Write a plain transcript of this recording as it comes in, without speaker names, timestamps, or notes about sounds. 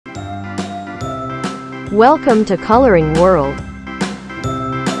Welcome to Coloring World.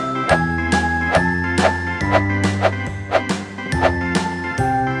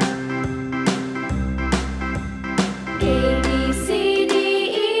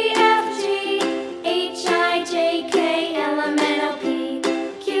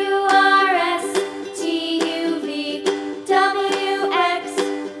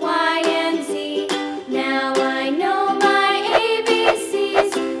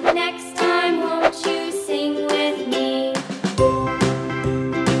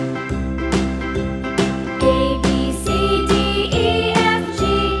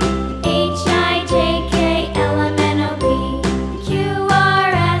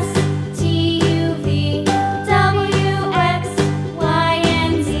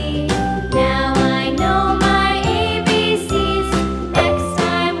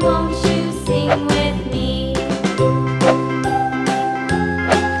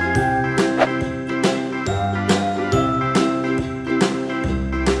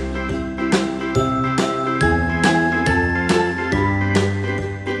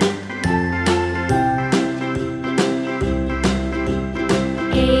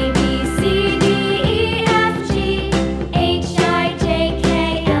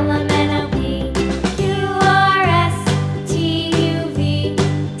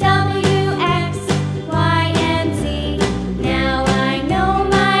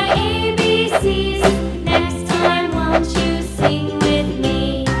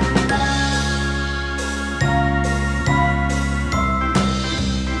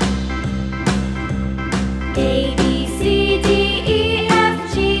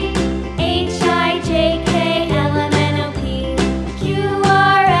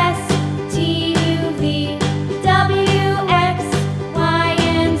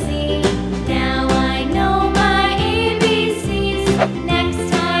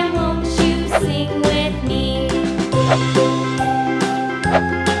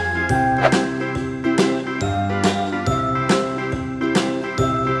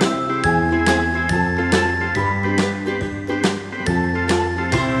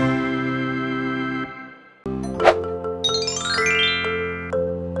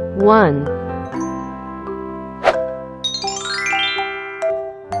 One,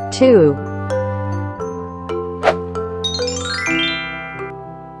 2,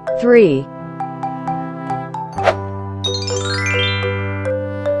 3,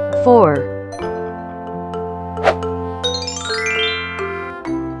 4,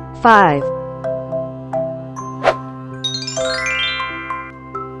 5,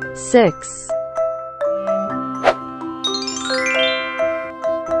 6,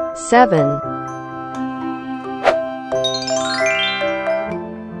 7,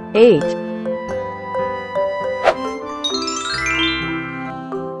 8,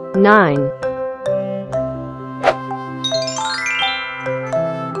 9,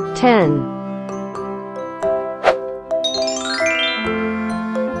 10,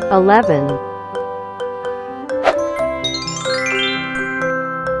 11,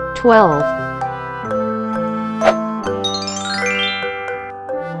 12,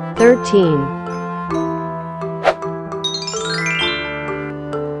 13,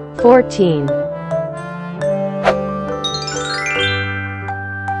 14,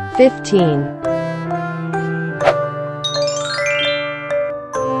 15,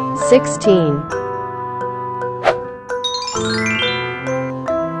 16,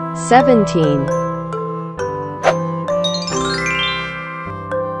 17,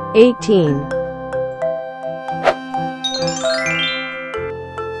 18,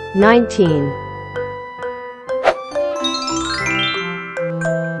 19,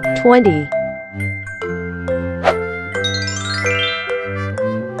 20,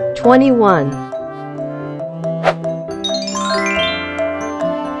 21,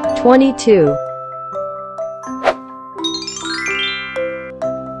 22,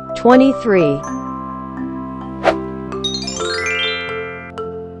 23,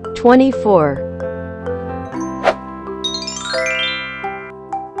 24,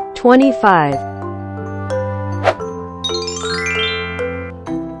 25,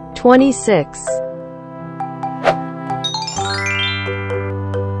 26,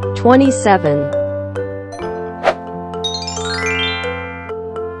 27,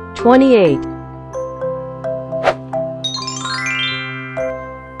 28,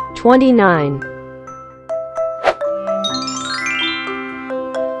 29,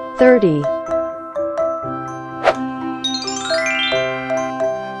 30,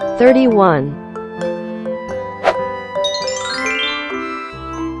 31,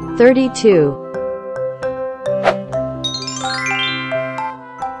 32,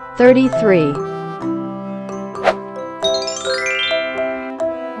 33,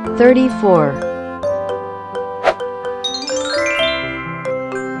 34,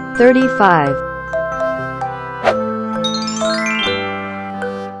 35,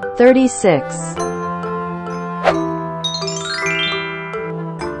 36,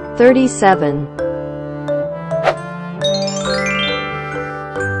 37,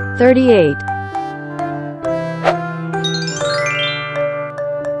 38,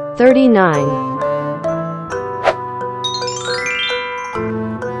 39,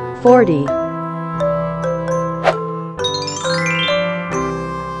 40,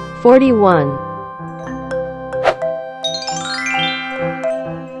 41,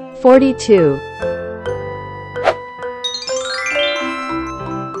 42,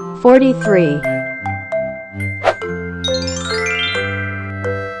 43,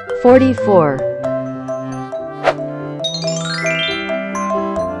 44,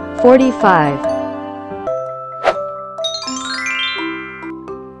 45,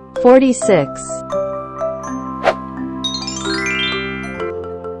 46,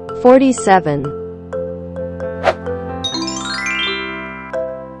 47,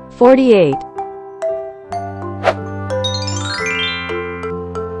 48,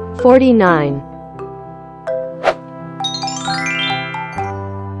 49,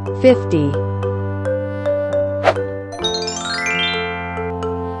 50,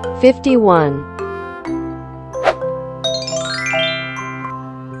 51,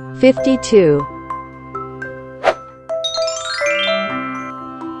 52,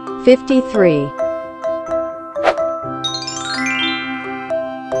 53,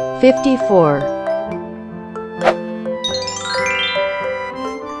 54,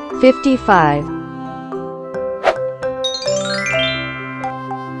 55,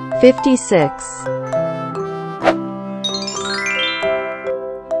 56,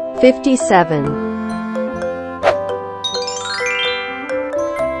 57,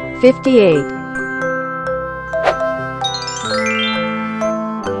 58,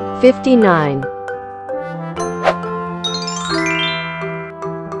 59,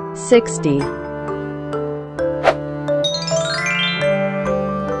 60,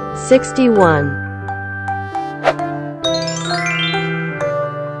 61,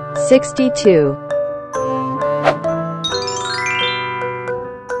 62,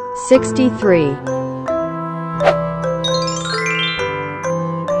 63,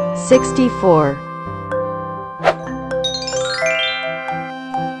 64,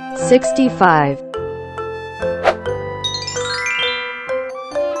 65,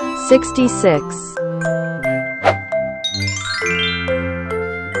 66,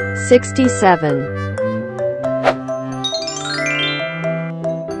 67,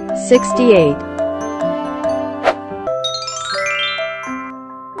 68,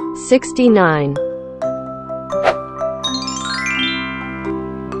 69,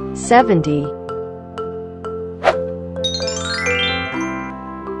 70,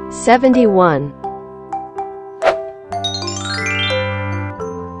 71,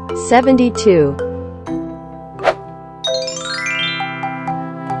 72,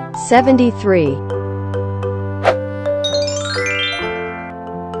 73,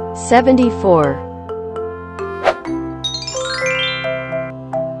 74,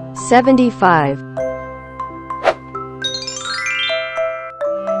 75,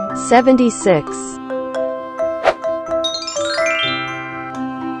 76,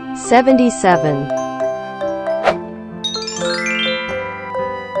 77,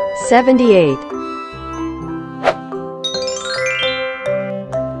 78,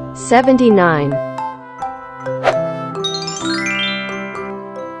 79,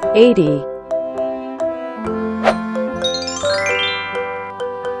 80,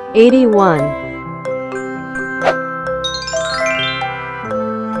 81,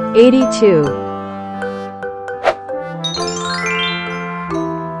 82,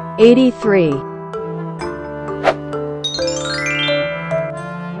 83,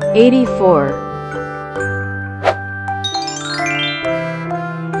 84,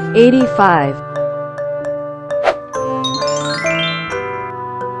 85,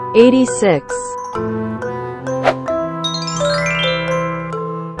 86,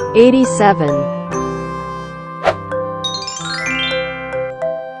 87,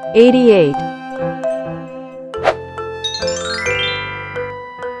 88,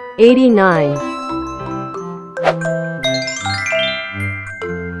 89,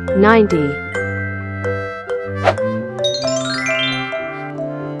 90,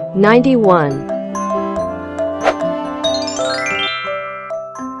 91,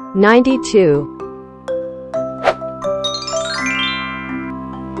 92,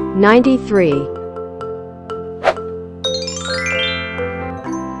 93,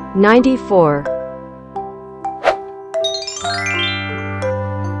 94,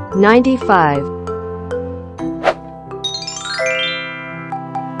 95,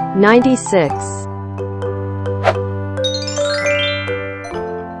 96,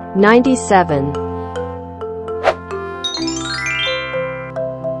 97,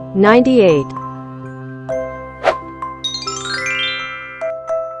 98,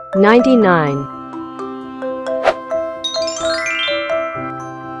 99,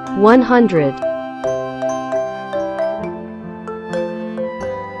 100,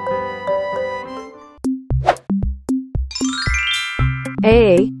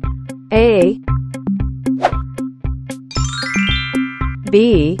 A,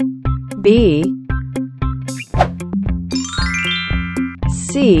 B,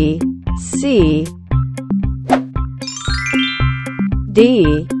 C,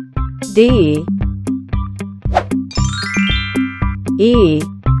 D,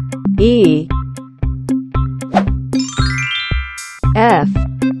 E, F,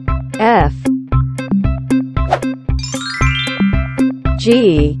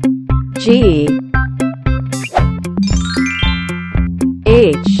 G,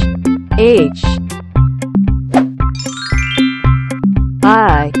 H,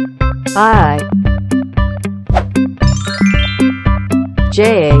 I,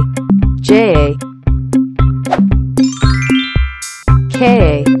 J,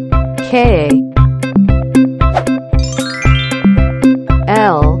 K,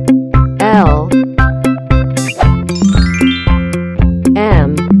 L,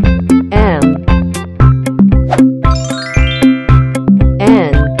 M, N,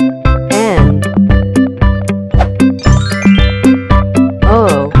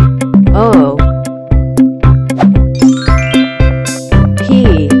 O,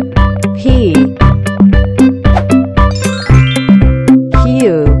 P, Q,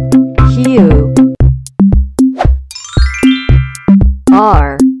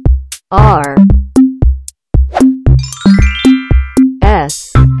 R,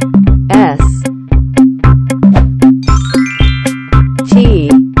 S, T,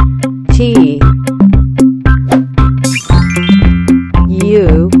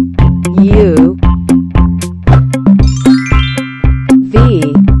 U, V,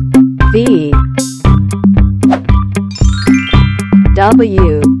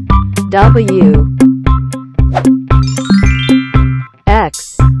 W,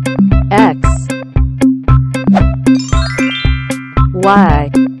 X, Y,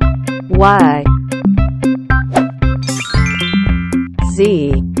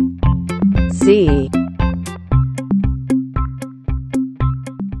 Z,